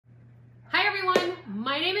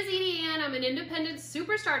My name is EdieAnne. I'm an independent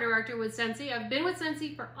superstar director with Scentsy. I've been with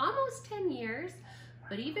Scentsy for almost 10 years,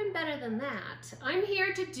 but even better than that, I'm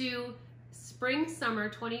here to do Spring Summer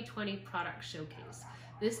 2020 product showcase.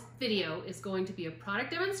 This video is going to be a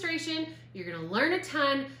product demonstration. You're going to learn a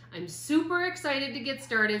ton. I'm super excited to get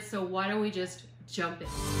started, so why don't we just jump in?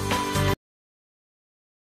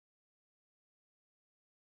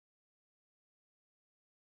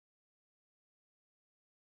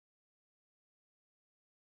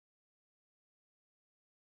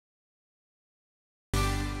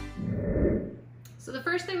 So the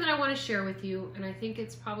first thing that I want to share with you, and I think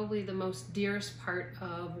it's probably the most dearest part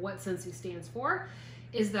of what Scentsy stands for,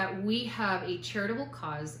 is that we have a charitable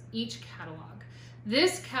cause each catalog.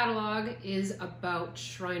 This catalog is about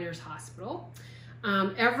Shriners Hospital.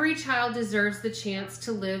 Every child deserves the chance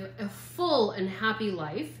to live a full and happy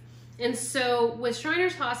life. And so with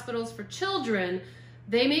Shriners Hospitals for Children,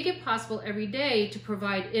 they make it possible every day to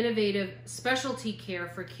provide innovative specialty care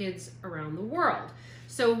for kids around the world.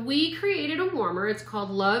 So we created a warmer. It's called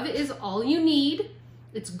Love Is All You Need.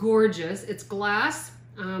 It's gorgeous. It's glass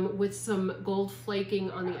with some gold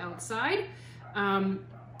flaking on the outside.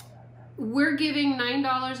 We're giving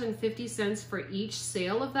 $9.50 for each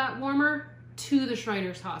sale of that warmer to the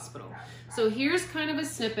Shriners Hospital. So here's kind of a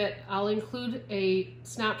snippet. I'll include a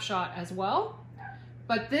snapshot as well.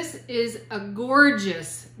 But this is a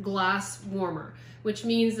gorgeous glass warmer, which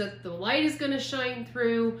means that the light is going to shine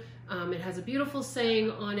through. It has a beautiful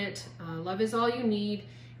saying on it, love is all you need,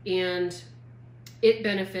 and it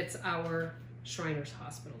benefits our Shriners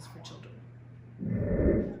Hospitals for Children.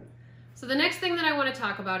 So the next thing that I want to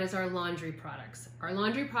talk about is our laundry products. Our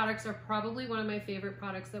laundry products are probably one of my favorite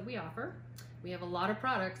products that we offer. We have a lot of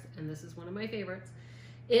products, and this is one of my favorites.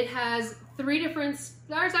 It has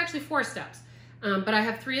there's actually 4 steps, but I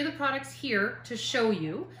have 3 of the products here to show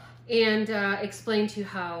you and explain to you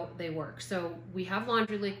how they work. So we have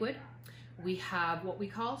laundry liquid, we have what we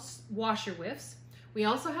call washer whiffs, we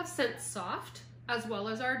also have Scent Soft, as well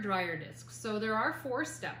as our dryer discs. So there are 4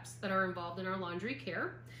 steps that are involved in our laundry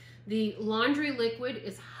care. The laundry liquid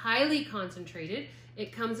is highly concentrated.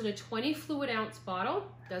 It comes in a 20 fluid ounce bottle,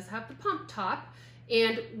 does have the pump top,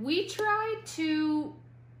 and we try to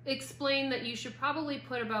explain that you should probably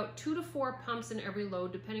put about 2 to 4 pumps in every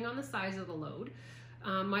load, depending on the size of the load.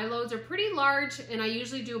 My loads are pretty large, and I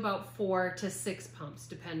usually do about 4 to 6 pumps,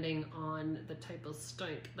 depending on the type of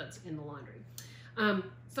stink that's in the laundry.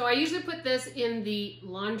 So I usually put this in the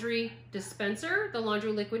laundry dispenser, the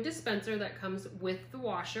laundry liquid dispenser that comes with the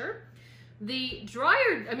washer. The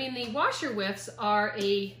washer whiffs are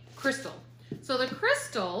a crystal. So the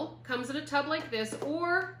crystal comes in a tub like this,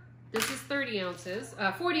 or this is 48 ounces,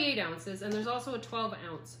 and there's also a 12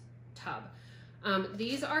 ounce tub.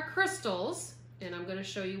 These are crystals, and I'm going to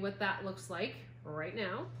show you what that looks like right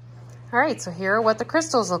now. All right, so here are what the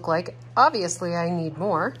crystals look like. Obviously, I need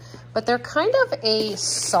more, but they're kind of a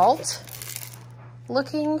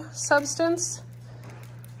salt-looking substance.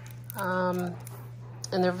 And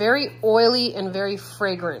they're very oily and very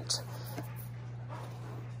fragrant.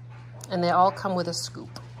 And they all come with a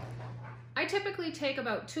scoop. I typically take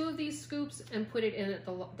about 2 of these scoops and put it in at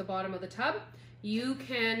the bottom of the tub. You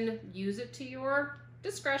can use it to your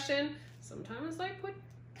discretion. Sometimes I put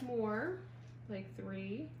more, like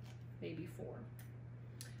 3, maybe 4.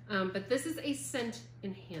 But this is a scent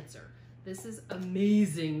enhancer. This is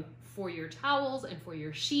amazing for your towels and for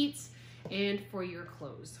your sheets and for your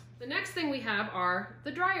clothes. The next thing we have are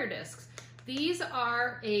the dryer discs. These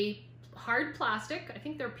are a hard plastic. I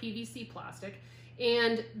think they're PVC plastic.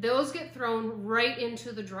 And those get thrown right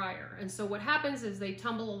into the dryer. And so what happens is they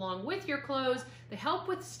tumble along with your clothes. They help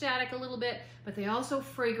with static a little bit, but they also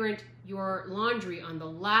fragrant your laundry on the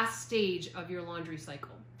last stage of your laundry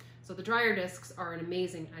cycle. So the dryer discs are an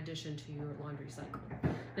amazing addition to your laundry cycle.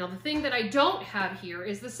 Now the thing that I don't have here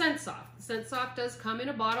is the Scent Soft. The Scent Soft does come in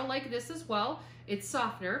a bottle like this as well. It's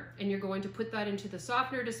softener, and you're going to put that into the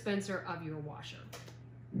softener dispenser of your washer.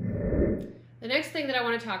 The next thing that I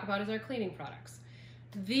want to talk about is our cleaning products.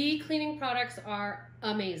 The cleaning products are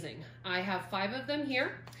amazing. I have 5 of them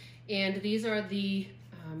here, and these are the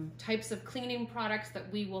types of cleaning products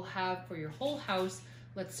that we will have for your whole house.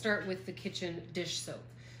 Let's start with the kitchen dish soap.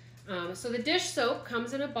 So the dish soap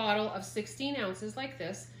comes in a bottle of 16 ounces like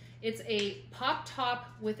this. It's a pop top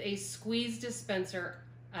with a squeeze dispenser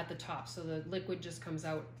at the top, so the liquid just comes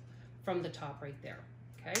out from the top right there,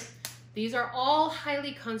 okay? These are all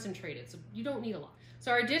highly concentrated, so you don't need a lot.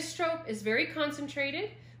 So our dish soap is very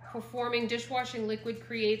concentrated. Performing dishwashing liquid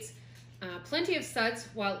creates plenty of suds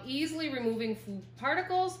while easily removing food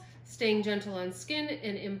particles, staying gentle on skin,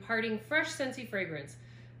 and imparting fresh, Scentsy fragrance.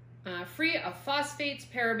 free of phosphates,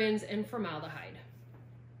 parabens, and formaldehyde.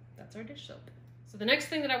 That's our dish soap. So the next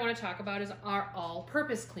thing that I want to talk about is our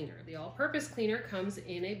all-purpose cleaner. The all-purpose cleaner comes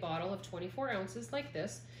in a bottle of 24 ounces like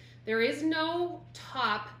this. There is no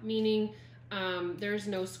top, meaning there's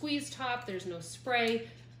no squeeze top, there's no spray.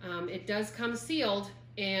 It does come sealed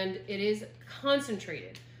and it is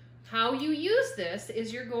concentrated. How you use this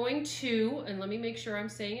is you're going to, and let me make sure I'm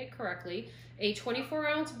saying it correctly, a 24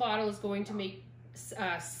 ounce bottle is going to make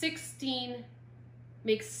 6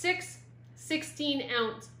 16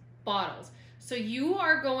 ounce bottles. So you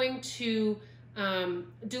are going to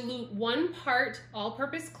dilute 1 part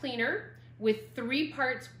all-purpose cleaner with 3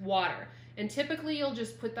 parts water. And typically you'll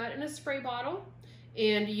just put that in a spray bottle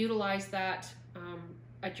and utilize that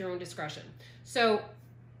at your own discretion. So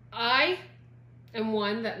I am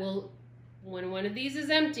one that will, when one of these is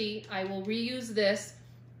empty, I will reuse this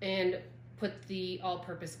and put the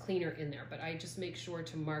all-purpose cleaner in there. But I just make sure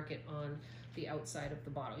to mark it on the outside of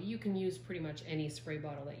the bottle. You can use pretty much any spray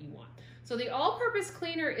bottle that you want. So the all-purpose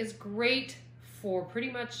cleaner is great for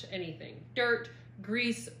pretty much anything. Dirt,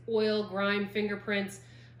 grease, oil, grime, fingerprints.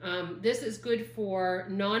 This is good for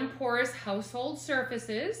non-porous household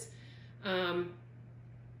surfaces. Again,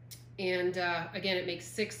 it makes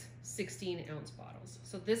 6 16 ounce bottles.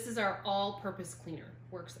 So this is our all-purpose cleaner.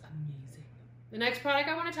 Works amazing. The next product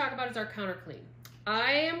I want to talk about is our counter clean.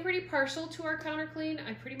 I am pretty partial to our counter clean.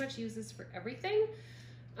 I pretty much use this for everything.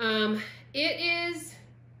 It is,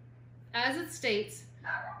 as it states,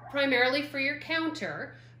 primarily for your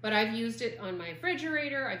counter, but I've used it on my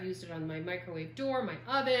refrigerator, I've used it on my microwave door, my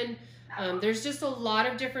oven. There's just a lot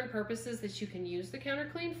of different purposes that you can use the counter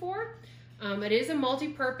clean for. It is a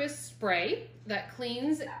multi-purpose spray that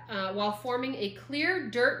cleans while forming a clear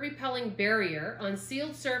dirt repelling barrier on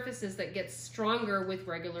sealed surfaces that gets stronger with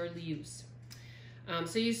regular use.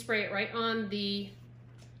 So you spray it right on the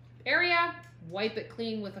area, wipe it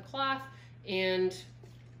clean with a cloth, and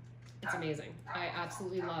it's amazing. I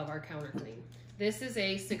absolutely love our counter clean. This is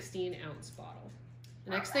a 16 ounce bottle.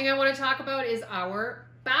 The next thing I want to talk about is our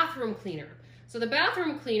bathroom cleaner. So the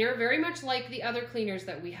bathroom cleaner, very much like the other cleaners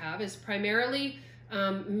that we have, is primarily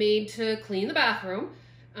made to clean the bathroom.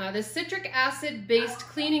 The citric acid based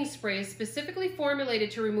cleaning spray is specifically formulated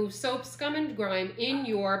to remove soap, scum, and grime in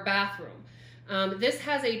your bathroom. This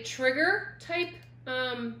has a trigger type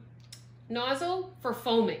nozzle for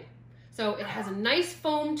foaming. So it has a nice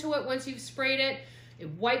foam to it once you've sprayed it. It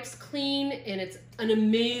wipes clean, and it's an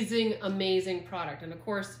amazing, amazing product. And of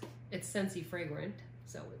course, it's Scentsy fragrant,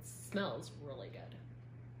 so it smells really good.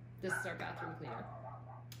 This is our bathroom cleaner.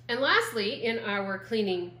 And lastly, in our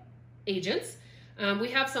cleaning agents, we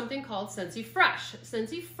have something called Scentsy Fresh.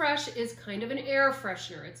 Scentsy Fresh is kind of an air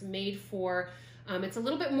freshener. It's made for, it's a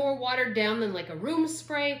little bit more watered down than like a room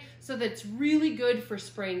spray, so that's really good for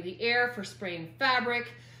spraying the air, for spraying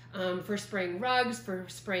fabric, for spraying rugs, for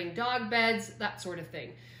spraying dog beds, that sort of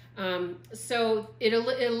thing. So it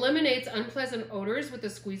eliminates unpleasant odors with the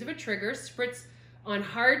squeeze of a trigger, spritz on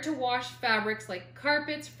hard to wash fabrics like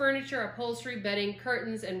carpets, furniture, upholstery, bedding,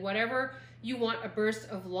 curtains, and whatever you want a burst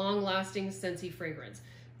of long-lasting Scentsy fragrance.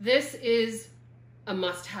 This is a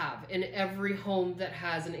must-have in every home that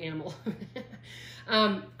has an animal.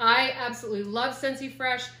 I absolutely love Scentsy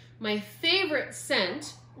Fresh. My favorite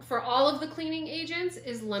scent for all of the cleaning agents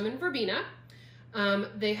is lemon verbena.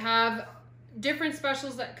 They have different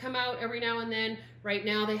specials that come out every now and then. Right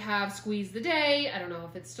now they have Squeeze the Day. I don't know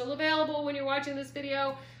if it's still available when you're watching this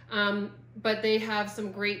video, but they have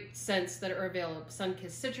some great scents that are available.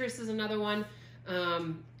 Sunkissed Citrus is another one.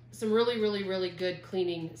 Some really, really, really good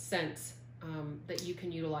cleaning scents that you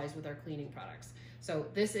can utilize with our cleaning products. So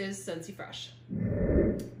this is Scentsy Fresh.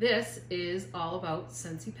 This is all about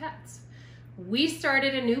Scentsy Pets. We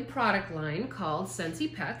started a new product line called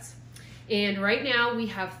Scentsy Pets, and right now we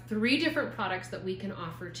have 3 different products that we can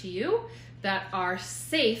offer to you that are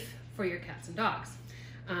safe for your cats and dogs.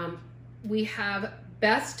 We have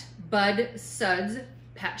Best Bud Suds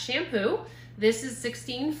Pet Shampoo. This is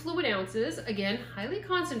 16 fluid ounces, again, highly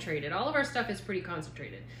concentrated. All of our stuff is pretty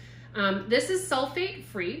concentrated. This is sulfate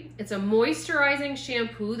free. It's a moisturizing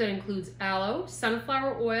shampoo that includes aloe,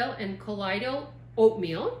 sunflower oil, and colloidal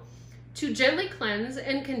oatmeal to gently cleanse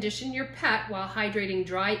and condition your pet while hydrating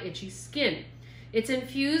dry, itchy skin. It's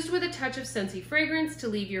infused with a touch of Scentsy fragrance to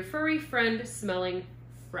leave your furry friend smelling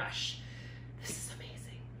fresh. This is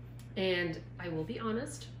amazing. And I will be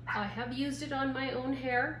honest, I have used it on my own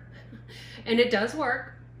hair and it does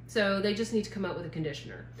work. So they just need to come out with a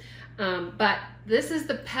conditioner. But this is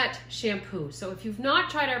the pet shampoo. So if you've not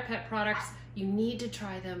tried our pet products, you need to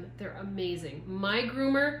try them. They're amazing. My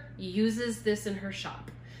groomer uses this in her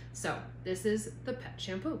shop. So this is the pet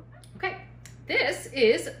shampoo. Okay, this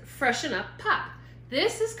is Freshen Up Pup.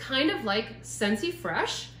 This is kind of like Scentsy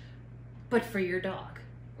Fresh, but for your dog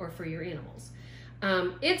or for your animals.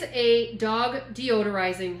 It's a dog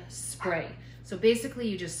deodorizing spray. So basically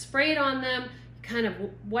you just spray it on them, kind of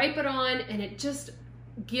wipe it on, and it just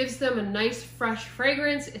gives them a nice fresh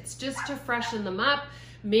fragrance. It's just to freshen them up.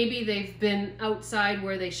 Maybe they've been outside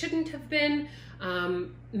where they shouldn't have been.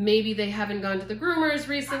 Maybe they haven't gone to the groomers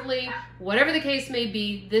recently. Whatever the case may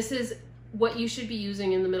be, this is what you should be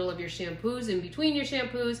using in the middle of your shampoos, in between your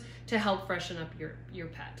shampoos, to help freshen up your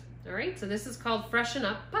pet. All right, so this is called Freshen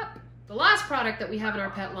Up Pup. The last product that we have in our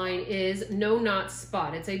pet line is No Knot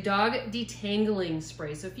Spot. It's a dog detangling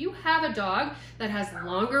spray. So if you have a dog that has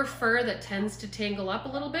longer fur that tends to tangle up a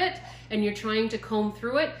little bit and you're trying to comb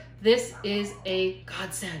through it, this is a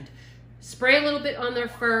godsend. Spray a little bit on their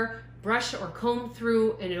fur, brush or comb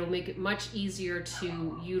through, and it'll make it much easier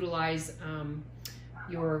to utilize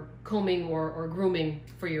your combing or grooming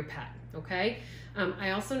for your pet, okay?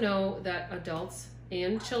 I also know that adults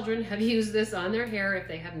and children have used this on their hair if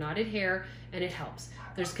they have knotted hair, and it helps.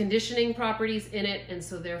 There's conditioning properties in it, and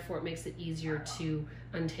so therefore it makes it easier to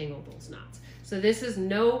untangle those knots. So this is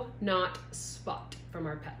No Knot Spot from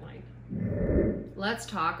our pet line. Let's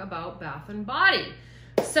talk about Bath and Body.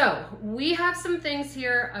 So we have some things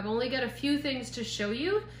here. I've only got a few things to show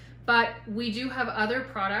you, but we do have other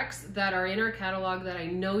products that are in our catalog that I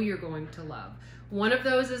know you're going to love. One of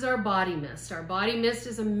those is our body mist. Our body mist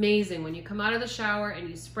is amazing. When you come out of the shower and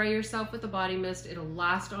you spray yourself with the body mist, it'll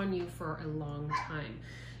last on you for a long time.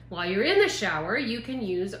 While you're in the shower, you can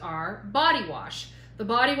use our body wash. The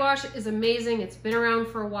body wash is amazing. It's been around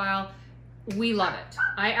for a while. We love it.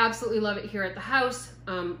 I absolutely love it here at the house.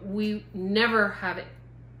 We never have it.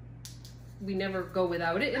 We never go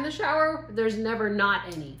without it in the shower. There's never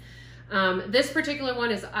not any. This particular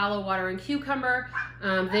one is aloe water and cucumber.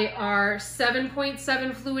 They are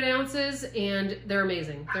 7.7 fluid ounces, and they're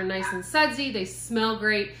amazing. They're nice and sudsy, they smell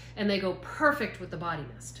great, and they go perfect with the body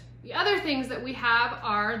mist. The other things that we have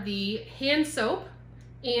are the hand soap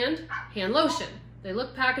and hand lotion.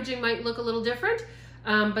 Packaging might look a little different,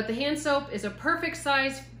 but the hand soap is a perfect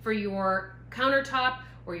size for your countertop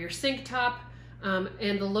or your sink top,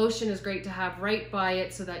 and the lotion is great to have right by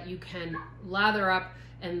it so that you can lather up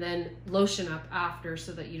and then lotion up after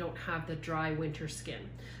so that you don't have the dry winter skin.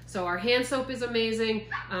 So our hand soap is amazing,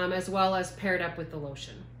 as well as paired up with the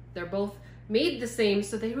lotion. They're both made the same,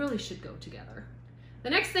 so they really should go together.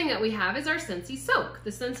 The next thing that we have is our Scentsy Soak.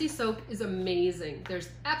 The Scentsy Soak is amazing. There's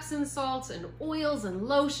Epsom salts and oils and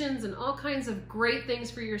lotions and all kinds of great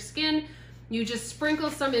things for your skin. You just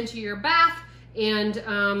sprinkle some into your bath,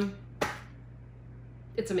 and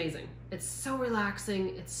it's amazing. It's so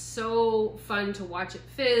relaxing. It's so fun to watch it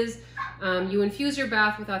fizz. You infuse your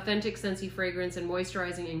bath with authentic Scentsy fragrance and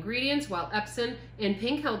moisturizing ingredients, while Epsom and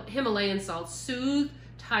pink Himalayan salts soothe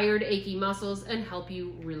tired, achy muscles and help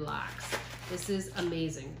you relax. This is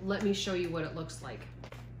amazing. Let me show you what it looks like.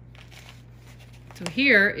 So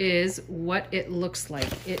here is what it looks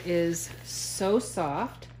like. It is so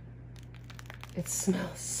soft. It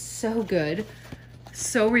smells so good,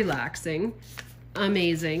 so relaxing,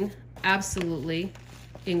 amazing. Absolutely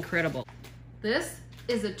incredible. This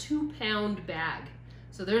is a 2-pound bag.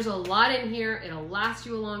 So there's a lot in here. It'll last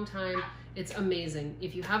you a long time. It's amazing.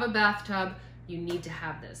 If you have a bathtub, you need to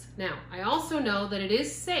have this. Now, I also know that it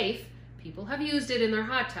is safe. People have used it in their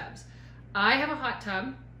hot tubs. I have a hot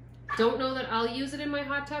tub. Don't know that I'll use it in my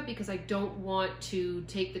hot tub because I don't want to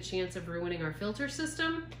take the chance of ruining our filter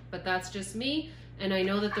system, but that's just me. And I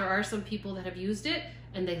know that there are some people that have used it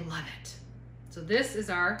and they love it. So this is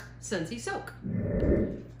our Scentsy Soak.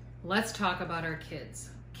 Let's talk about our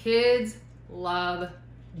kids. Kids love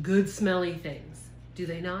good smelly things. Do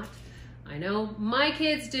they not? I know my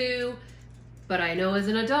kids do, but I know as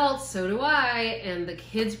an adult, so do I, and the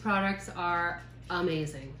kids' products are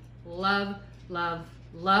amazing. Love, love,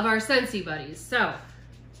 love our Scentsy Buddies. So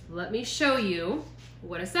let me show you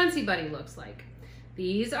what a Scentsy Buddy looks like.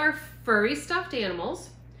 These are furry stuffed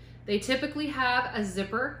animals. They typically have a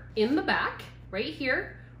zipper in the back, right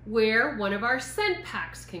here, where one of our scent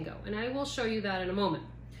packs can go. And I will show you that in a moment.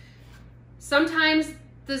 Sometimes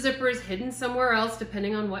the zipper is hidden somewhere else,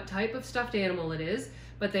 depending on what type of stuffed animal it is,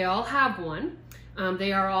 but they all have one.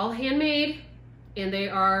 They are all handmade, and they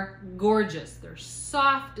are gorgeous. They're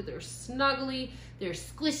soft, they're snuggly, they're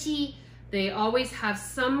squishy. They always have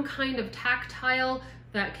some kind of tactile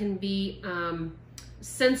that can be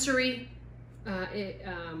sensory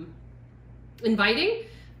inviting.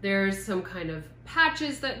 There's some kind of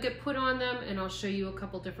patches that get put on them, and I'll show you a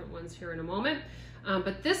couple different ones here in a moment.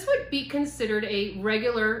 but this would be considered a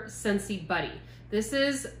regular Scentsy buddy. This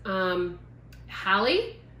is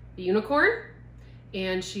Hallie, the unicorn,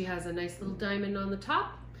 and she has a nice little diamond on the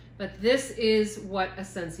top. But this is what a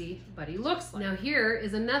Scentsy buddy looks like. Now here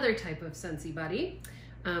is another type of Scentsy buddy.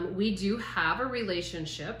 We do have a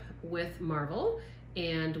relationship with Marvel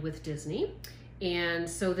and with Disney. And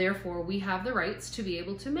so therefore we have the rights to be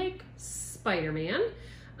able to make Spider-Man.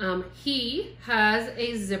 He has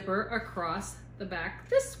a zipper across the back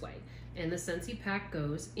this way. And the Scentsy pack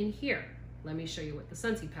goes in here. Let me show you what the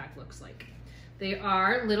Scentsy pack looks like. They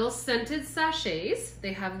are little scented sachets.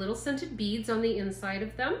 They have little scented beads on the inside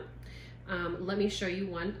of them. Let me show you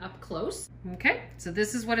one up close. Okay, so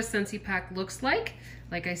this is what a Scentsy pack looks like.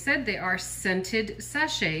 Like I said, they are scented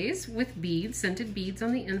sachets with beads, scented beads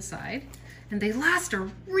on the inside, and they last a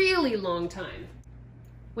really long time.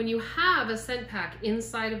 When you have a scent pack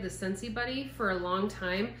inside of the Scentsy Buddy for a long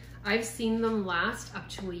time, I've seen them last up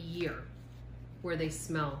to a year where they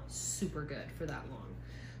smell super good for that long.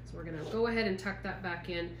 So we're gonna go ahead and tuck that back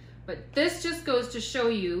in. But this just goes to show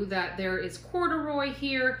you that there is corduroy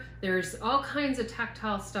here. There's all kinds of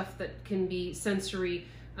tactile stuff that can be sensory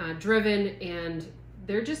driven, and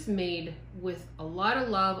they're just made with a lot of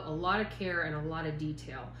love, a lot of care, and a lot of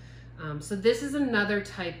detail. So this is another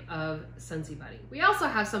type of Scentsy Buddy. We also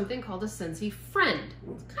have something called a Scentsy Friend.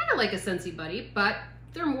 It's kind of like a Scentsy Buddy, but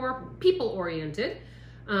they're more people-oriented.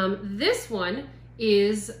 This one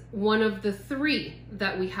is one of the three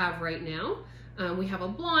that we have right now. We have a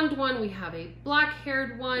blonde one, we have a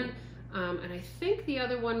black-haired one, and I think the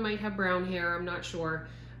other one might have brown hair, I'm not sure.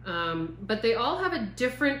 But they all have a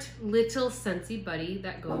different little Scentsy Buddy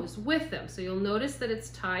that goes with them. So you'll notice that it's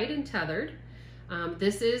tied and tethered.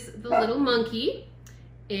 This is the little monkey,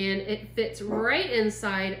 and it fits right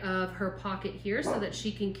inside of her pocket here so that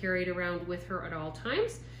she can carry it around with her at all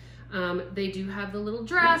times. They do have the little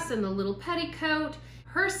dress and the little petticoat.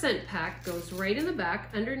 Her scent pack goes right in the back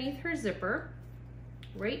underneath her zipper,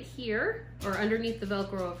 right here, or underneath the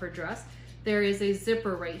Velcro of her dress. There is a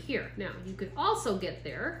zipper right here. Now, you could also get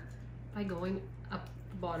there by going up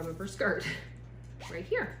the bottom of her skirt, right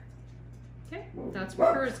here. Okay, that's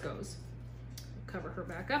where hers goes. Cover her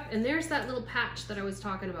back up, and there's that little patch that I was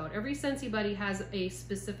talking about. Every Scentsy Buddy has a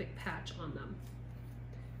specific patch on them.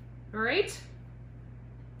 All right,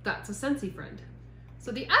 that's a Scentsy Friend.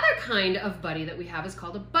 So the other kind of buddy that we have is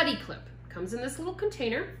called a buddy clip. Comes in this little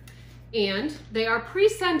container, and they are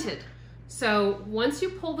pre-scented. So once you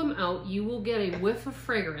pull them out, you will get a whiff of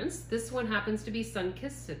fragrance. This one happens to be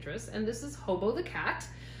Sun-Kissed Citrus, and this is Hobo the cat.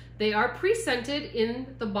 They are pre-scented in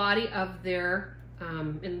the body of their,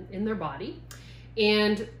 in their body.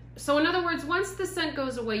 And so in other words, once the scent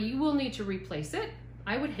goes away, you will need to replace it.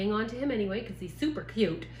 I would hang on to him anyway because he's super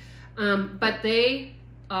cute. But they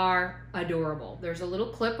are adorable. There's a little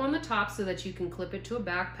clip on the top so that you can clip it to a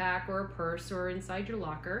backpack or a purse or inside your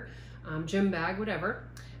locker, gym bag, whatever.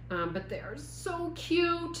 But they are so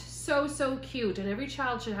cute, so cute. And every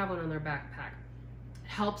child should have one on their backpack. It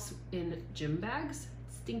helps in gym bags,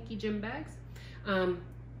 stinky gym bags.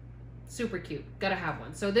 Super cute, gotta have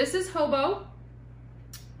one. So this is Hobo.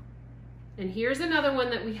 And here's another one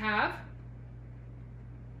that we have.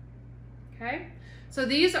 Okay, so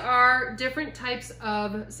these are different types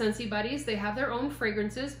of Scentsy Buddies. They have their own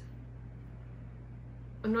fragrances.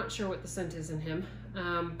 I'm not sure what the scent is in him,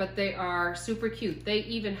 but they are super cute. They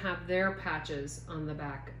even have their patches on the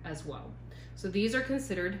back as well. So these are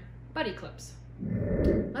considered buddy clips.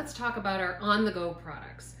 Let's talk about our on-the-go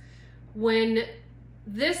products. When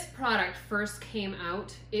this product first came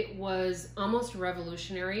out, it was almost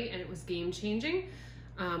revolutionary and it was game-changing.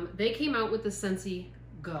 They came out with the Scentsy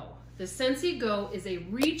Go. The Scentsy Go is a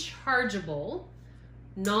rechargeable,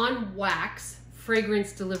 non-wax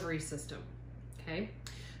fragrance delivery system, okay?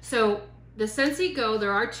 So the Scentsy Go,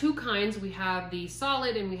 there are two kinds. We have the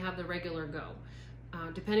solid and we have the regular Go.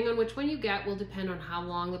 Depending on which one you get will depend on how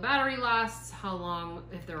long the battery lasts, how long,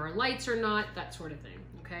 if there are lights or not, that sort of thing,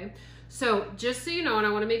 okay? So just so you know, and I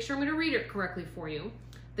want to make sure I'm going to read it correctly for you,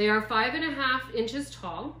 they are 5.5 inches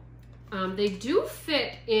tall. They do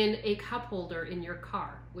fit in a cup holder in your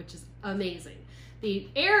car, which is amazing. The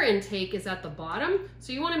air intake is at the bottom,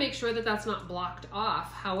 so you want to make sure that that's not blocked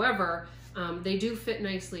off. However, they do fit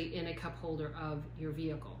nicely in a cup holder of your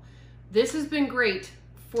vehicle. This has been great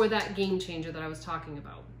for that game changer that I was talking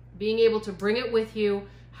about. Being able to bring it with you,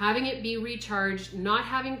 having it be recharged, not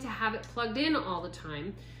having to have it plugged in all the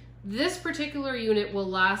time. This particular unit will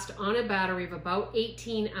last on a battery of about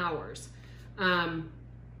 18 hours.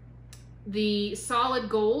 The solid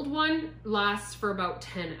gold one lasts for about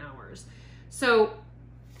 10 hours. So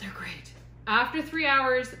they're great. After 3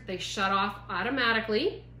 hours, they shut off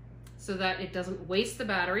automatically so that it doesn't waste the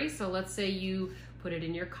battery. So let's say you put it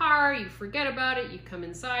in your car, you forget about it, you come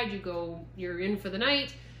inside, you're in for the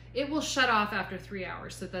night. It will shut off after 3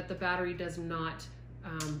 hours so that the battery does not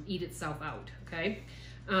eat itself out, okay?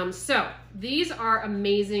 So these are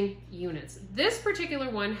amazing units. This particular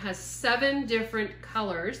one has 7 different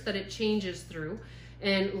colors that it changes through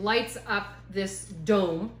and lights up this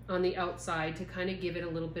dome on the outside to kind of give it a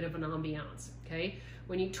little bit of an ambiance, okay?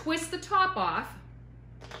 When you twist the top off,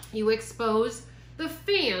 you expose the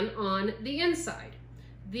fan on the inside.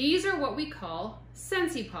 These are what we call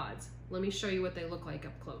Scentsy pods. Let me show you what they look like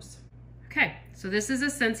up close. Okay, so this is a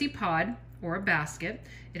Scentsy pod or a basket.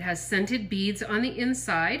 It has scented beads on the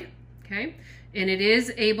inside, okay? And it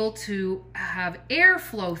is able to have air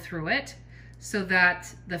flow through it so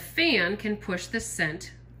that the fan can push the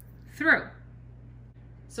scent through.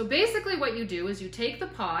 So basically what you do is you take the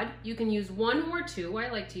pod, you can use 1 or 2, I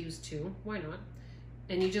like to use 2, why not?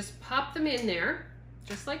 And you just pop them in there,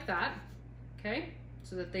 just like that, okay?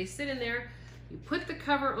 So that they sit in there. You put the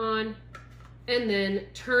cover on and then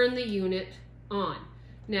turn the unit on.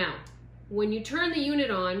 Now, when you turn the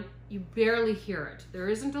unit on, you barely hear it. There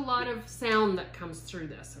isn't a lot of sound that comes through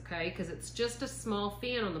this, okay? Because it's just a small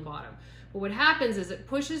fan on the bottom. But what happens is it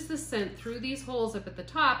pushes the scent through these holes up at the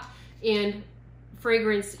top and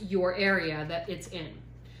fragrance your area that it's in.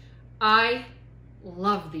 I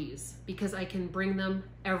love these because I can bring them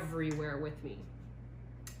everywhere with me.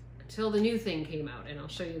 Until the new thing came out, and I'll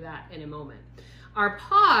show you that in a moment. Our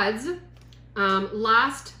pods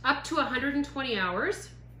last up to 120 hours,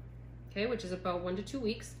 okay, which is about 1 to 2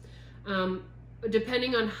 weeks,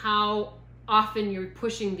 depending on how often you're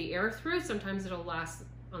pushing the air through. Sometimes it'll last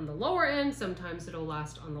on the lower end, sometimes it'll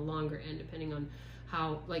last on the longer end, depending on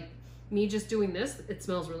how, like me just doing this, it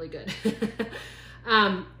smells really good.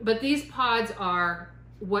 But these pods are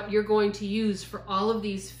what you're going to use for all of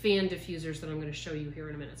these fan diffusers that I'm going to show you here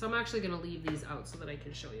in a minute. So I'm actually going to leave these out so that I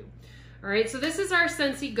can show you. All right, so this is our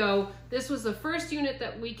Scentsy Go. This was the first unit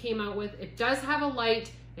that we came out with. It does have a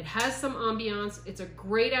light. It has some ambiance. It's a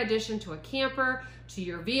great addition to a camper, to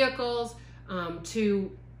your vehicles,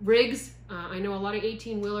 to rigs. I know a lot of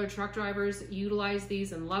 18-wheeler truck drivers utilize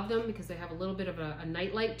these and love them because they have a little bit of a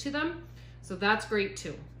night light to them. So that's great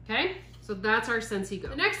too, okay? So that's our Scentsy Go.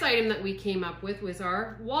 The next item that we came up with was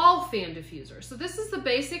our wall fan diffuser. So this is the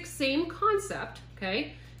basic same concept,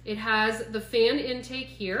 okay? It has the fan intake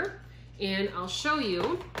here, and I'll show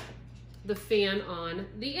you the fan on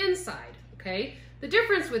the inside, okay? The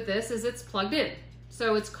difference with this is it's plugged in.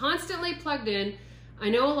 So it's constantly plugged in. I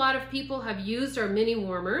know a lot of people have used our mini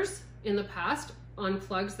warmers in the past on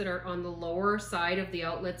plugs that are on the lower side of the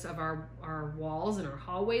outlets of our walls and our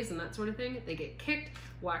hallways and that sort of thing. They get kicked,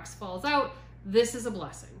 wax falls out. This is a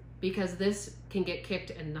blessing because this can get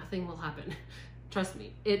kicked and nothing will happen. Trust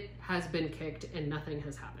me, it has been kicked and nothing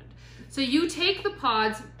has happened. So you take the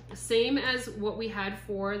pods, same as what we had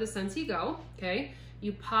for the Scentsy Go, okay?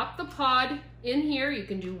 You pop the pod in here. You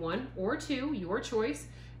can do 1 or 2, your choice.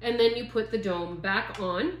 And then you put the dome back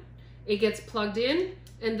on. It gets plugged in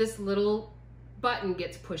and this little button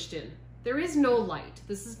gets pushed in. There is no light.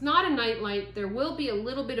 This is not a night light. There will be a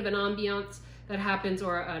little bit of an ambiance that happens,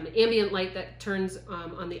 or an ambient light that turns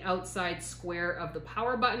on the outside square of the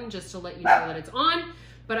power button just to let you know that it's on.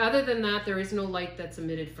 But other than that, there is no light that's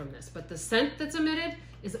emitted from this. But the scent that's emitted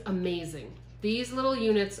is amazing. These little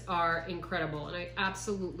units are incredible and I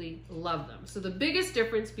absolutely love them. So the biggest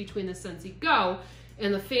difference between the Scentsy Go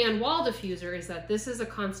and the fan wall diffuser is that this is a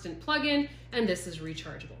constant plug-in and this is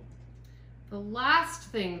rechargeable. The last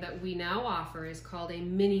thing that we now offer is called a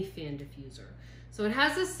mini fan diffuser. So it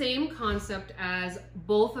has the same concept as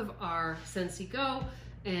both of our Scentsy Go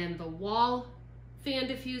and the wall fan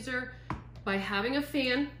diffuser by having a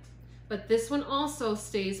fan, but this one also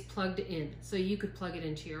stays plugged in. So you could plug it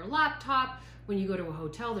into your laptop. When you go to a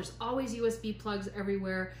hotel, there's always USB plugs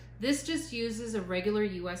everywhere. This just uses a regular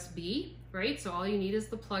USB, right? So all you need is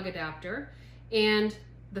the plug adapter. And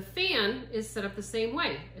the fan is set up the same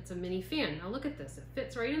way. It's a mini fan. Now look at this. It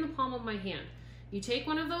fits right in the palm of my hand. You take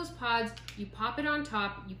one of those pods, you pop it on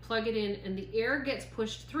top, you plug it in, and the air gets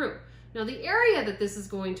pushed through. Now the area that this is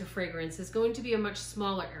going to fragrance is going to be a much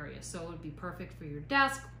smaller area. So it would be perfect for your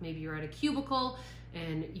desk. Maybe you're at a cubicle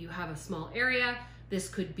and you have a small area. This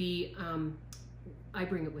could be, I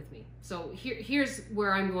bring it with me. So here's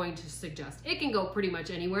where I'm going to suggest. It can go pretty much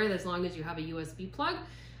anywhere as long as you have a USB plug.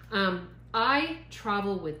 I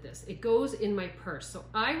travel with this. It goes in my purse. So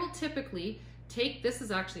I will typically take, this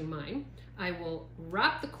is actually mine, I will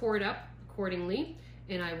wrap the cord up accordingly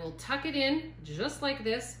and I will tuck it in just like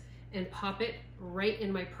this and pop it right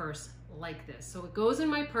in my purse like this. So it goes in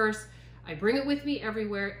my purse. I bring it with me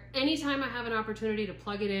everywhere. Anytime I have an opportunity to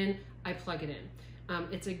plug it in, I plug it in.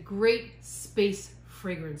 It's a great space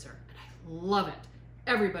fragrancer, and I love it.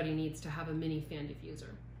 Everybody needs to have a mini fan diffuser.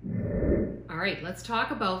 All right, let's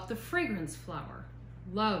talk about the fragrance flower.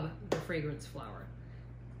 Love the fragrance flower.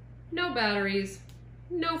 No batteries,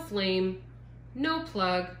 no flame, no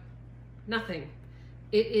plug, nothing.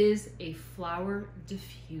 It is a flower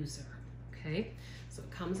diffuser, okay? So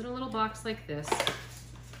it comes in a little box like this,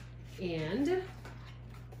 and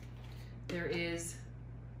there is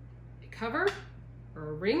a cover or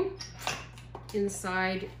a ring.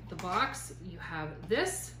 Inside the box, you have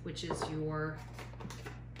this, which is your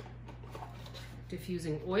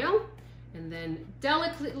diffusing oil. And then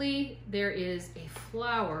delicately, there is a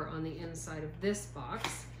flower on the inside of this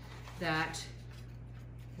box that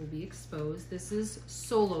will be exposed. This is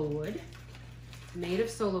solo wood, made of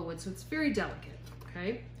solo wood, so it's very delicate,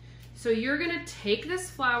 okay? So you're gonna take this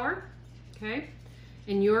flower, okay,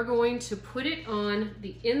 and you're going to put it on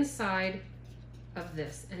the inside of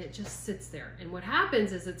this, and it just sits there. And what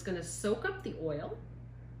happens is it's gonna soak up the oil,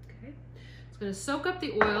 okay? It's gonna soak up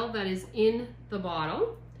the oil that is in the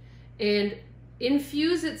bottle and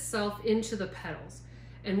infuse itself into the petals.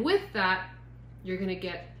 And with that, you're gonna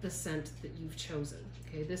get the scent that you've chosen.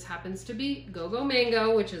 Okay, this happens to be Go-Go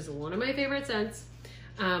Mango, which is one of my favorite scents.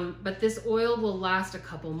 But this oil will last a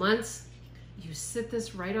couple months. You sit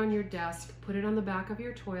this right on your desk, put it on the back of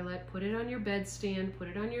your toilet, put it on your bedstand, put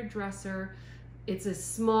it on your dresser. It's a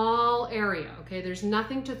small area, okay? There's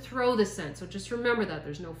nothing to throw the scent, so just remember that.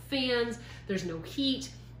 There's no fans, there's no heat.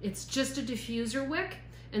 It's just a diffuser wick.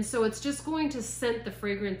 And so it's just going to scent the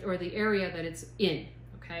fragrance or the area that it's in,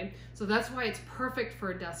 okay? So that's why it's perfect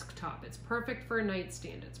for a desktop. It's perfect for a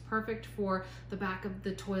nightstand. It's perfect for the back of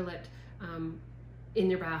the toilet in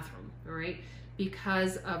your bathroom, all right?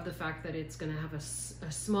 Because of the fact that it's gonna have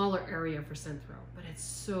a smaller area for scent throw, but it's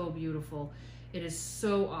so beautiful. It is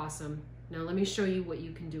so awesome. Now let me show you what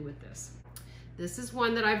you can do with this. This is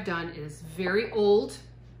one that I've done. It is very old.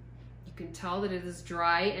 You can tell that it is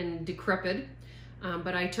dry and decrepit.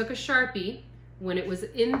 But I took a Sharpie when it was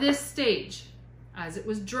in this stage, as it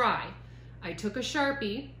was dry. I took a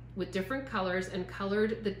Sharpie with different colors and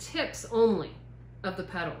colored the tips only of the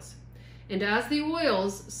petals. And as the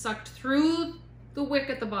oils sucked through the wick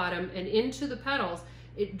at the bottom and into the petals,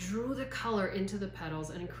 it drew the color into the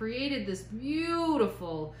petals and created this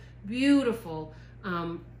beautiful, beautiful,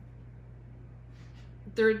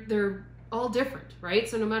 they're all different, right?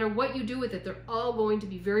 So no matter what you do with it, they're all going to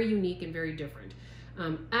be very unique and very different.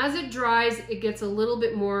 As it dries, it gets a little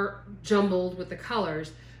bit more jumbled with the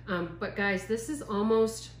colors. But guys, this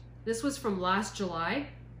was from last July,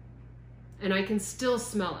 and I can still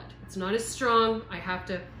smell it. It's not as strong. I have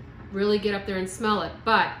to really get up there and smell it,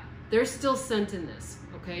 but there's still scent in this,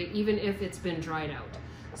 okay? Even if it's been dried out.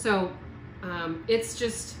 So it's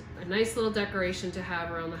just a nice little decoration to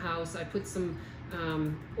have around the house. I put some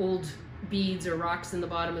old beads or rocks in the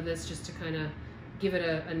bottom of this just to kind of give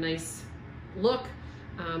it a nice look.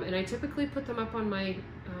 And I typically put them up on my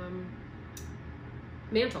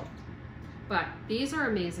mantle. But these are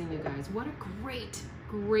amazing, you guys. What a great,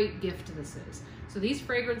 great gift this is. So these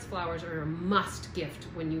fragrance flowers are a must gift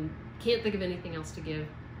when you can't think of anything else to give.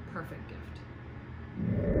 Perfect gift.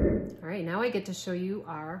 All right, now I get to show you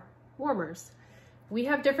our warmers. We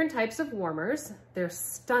have different types of warmers. They're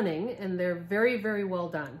stunning and they're very, very well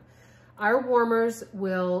done. Our warmers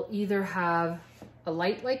will either have a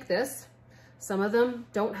light like this. Some of them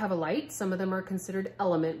don't have a light. Some of them are considered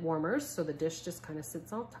element warmers. So the dish just kind of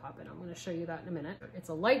sits on top, and I'm going to show you that in a minute. It's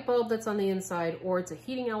a light bulb that's on the inside, or it's a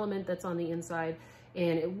heating element that's on the inside,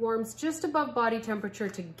 and it warms just above body temperature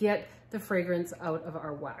to get the fragrance out of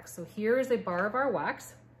our wax. So here is a bar of our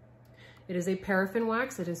wax. It is a paraffin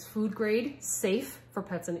wax. It is food grade, safe for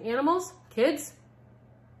pets and animals, kids,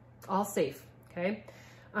 all safe, okay?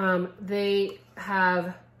 They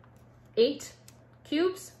have 8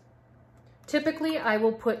 cubes. Typically, I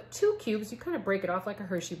will put 2 cubes, you kind of break it off like a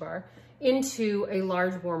Hershey bar, into a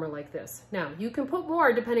large warmer like this. Now, you can put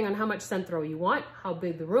more depending on how much scent throw you want, how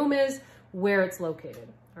big the room is, where it's located,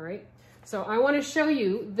 all right? So I want to show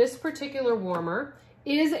you this particular warmer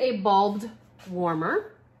is a bulbed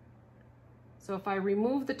warmer. So if I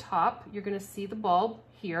remove the top, you're going to see the bulb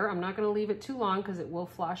here. I'm not going to leave it too long because it will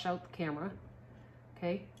flash out the camera.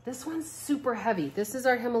 Okay, this one's super heavy. This is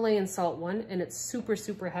our Himalayan salt one, and it's super,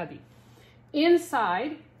 super heavy.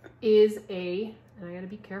 Inside is and I gotta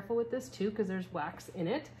be careful with this too because there's wax in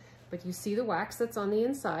it, but you see the wax that's on the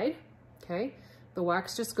inside, okay? The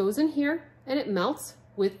wax just goes in here and it melts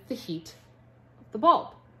with the heat of the bulb.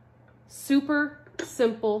 Super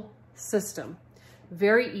simple system.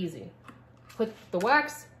 Very easy. Put the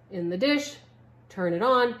wax in the dish, turn it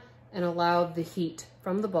on, and allow the heat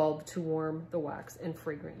from the bulb to warm the wax and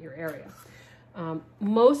fragrant your area.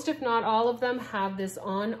 Most, if not all of them, have this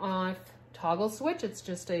on-off toggle switch. It's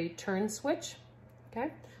just a turn switch,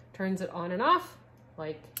 okay? Turns it on and off,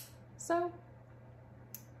 like so.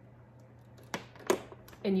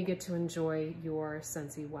 And you get to enjoy your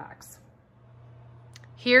Scentsy wax.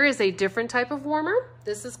 Here is a different type of warmer.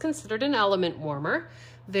 This is considered an element warmer.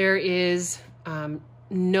 There is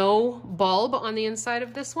no bulb on the inside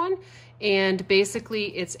of this one, and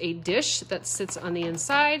basically it's a dish that sits on the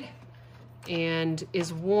inside and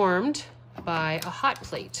is warmed by a hot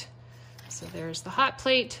plate. So there's the hot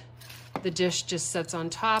plate, the dish just sits on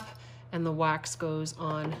top, and the wax goes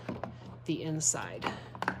on the inside,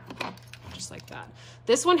 just like that.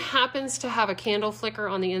 This one happens to have a candle flicker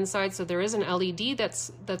on the inside, so there is an LED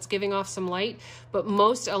that's giving off some light, but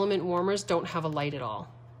most element warmers don't have a light at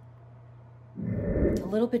all.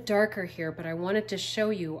 A little bit darker here, but I wanted to show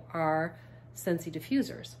you our Scentsy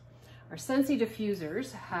diffusers. Our Scentsy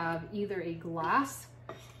diffusers have either a glass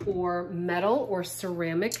or metal or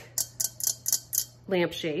ceramic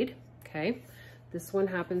lampshade, okay? This one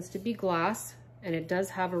happens to be glass, and it does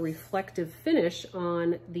have a reflective finish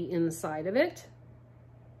on the inside of it,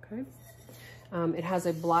 okay? It has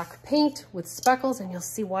a black paint with speckles, and you'll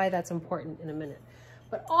see why that's important in a minute.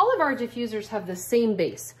 But all of our diffusers have the same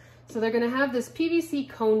base. So they're gonna have this PVC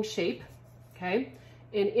cone shape, okay?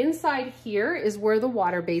 And inside here is where the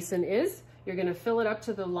water basin is. You're gonna fill it up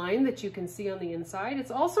to the line that you can see on the inside.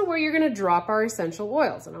 It's also where you're gonna drop our essential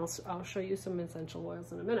oils, and I'll show you some essential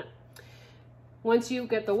oils in a minute. Once you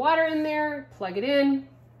get the water in there, plug it in,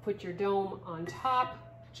 put your dome on top,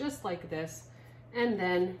 just like this, and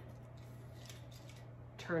then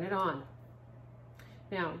turn it on.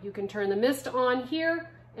 Now, you can turn the mist on here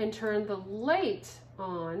and turn the light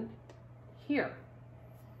on here.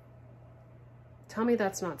 Tell me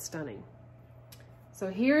that's not stunning. So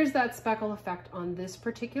here's that speckle effect on this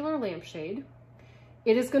particular lampshade.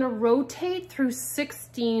 It is going to rotate through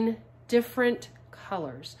 16 different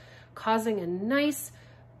colors, causing a nice,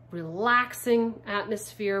 relaxing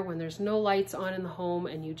atmosphere when there's no lights on in the home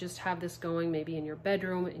and you just have this going maybe in your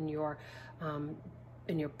bedroom, in your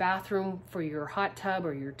bathroom for your hot tub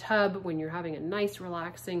or your tub when you're having a nice,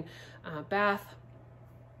 relaxing bath.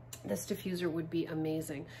 This diffuser would be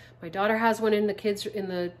amazing. My daughter has one in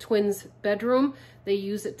the twins' bedroom. They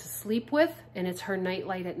use it to sleep with, and it's her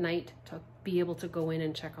nightlight at night to be able to go in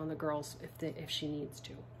and check on the girls if she needs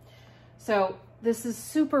to. So this is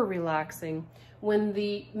super relaxing. When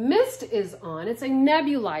the mist is on, it's a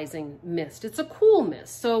nebulizing mist. It's a cool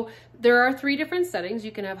mist. So there are 3 different settings.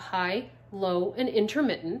 You can have high, low, and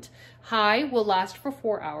intermittent. High will last for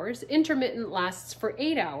 4 hours. Intermittent lasts for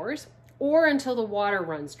 8 hours, or until the water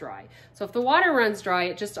runs dry. So if the water runs dry,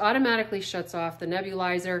 it just automatically shuts off the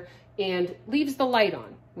nebulizer and leaves the light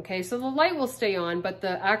on. Okay, so the light will stay on, but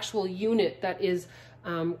the actual unit that is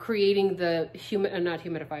creating the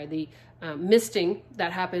misting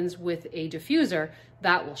that happens with a diffuser,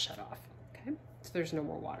 that will shut off. Okay, so there's no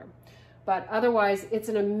more water. But otherwise, it's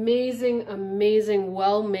an amazing, amazing,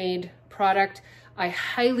 well-made product. I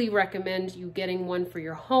highly recommend you getting one for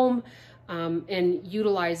your home and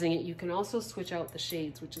utilizing it. You can also switch out the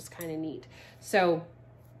shades, which is kind of neat. So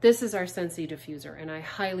this is our Scentsy diffuser, and I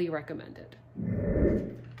highly recommend it.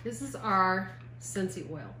 This is our Scentsy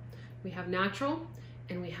oil. We have natural,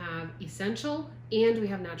 and we have essential, and we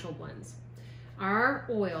have natural blends. Our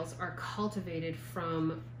oils are cultivated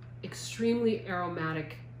from extremely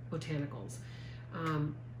aromatic botanicals.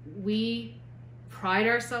 We pride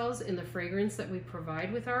ourselves in the fragrance that we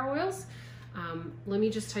provide with our oils. Let me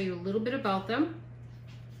just tell you a little bit about them.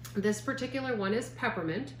 This particular one is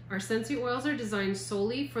peppermint. Our Scentsy oils are designed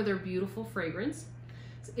solely for their beautiful fragrance.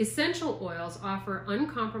 Essential oils offer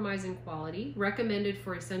uncompromising quality, recommended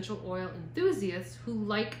for essential oil enthusiasts who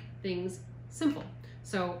like things simple.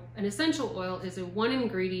 So an essential oil is a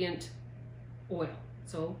 1-ingredient oil.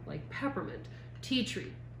 So like peppermint, tea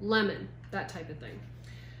tree, lemon, that type of thing.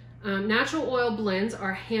 Natural oil blends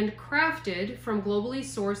are handcrafted from globally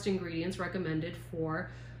sourced ingredients recommended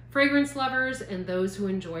for fragrance lovers and those who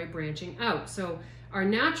enjoy branching out. So our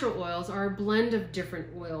natural oils are a blend of different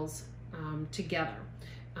oils together,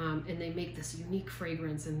 and they make this unique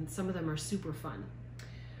fragrance, and some of them are super fun.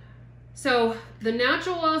 So the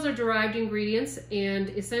natural oils are derived ingredients, and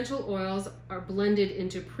essential oils are blended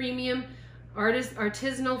into premium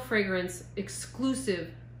artisanal fragrance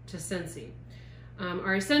exclusive to Scentsy.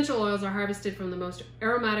 Our essential oils are harvested from the most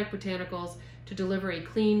aromatic botanicals to deliver a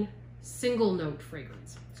clean, single note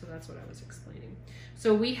fragrance. So that's what I was explaining.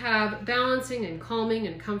 So we have balancing and calming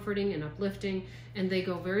and comforting and uplifting, and they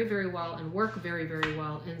go very, very well and work very, very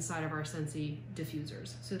well inside of our Scentsy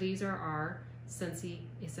diffusers. So these are our Scentsy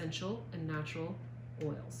essential and natural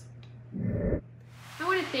oils. I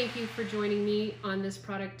want to thank you for joining me on this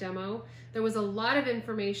product demo. There was a lot of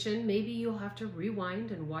information. Maybe you'll have to rewind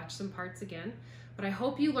and watch some parts again, but I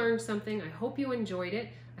hope you learned something. I hope you enjoyed it.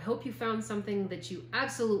 I hope you found something that you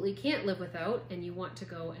absolutely can't live without and you want to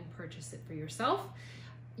go and purchase it for yourself.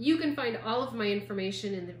 You can find all of my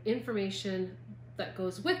information and the information that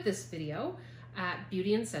goes with this video at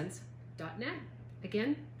beautyandscents.net.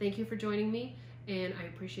 Again, thank you for joining me, and I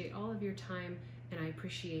appreciate all of your time, and I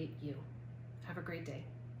appreciate you. Have a great day.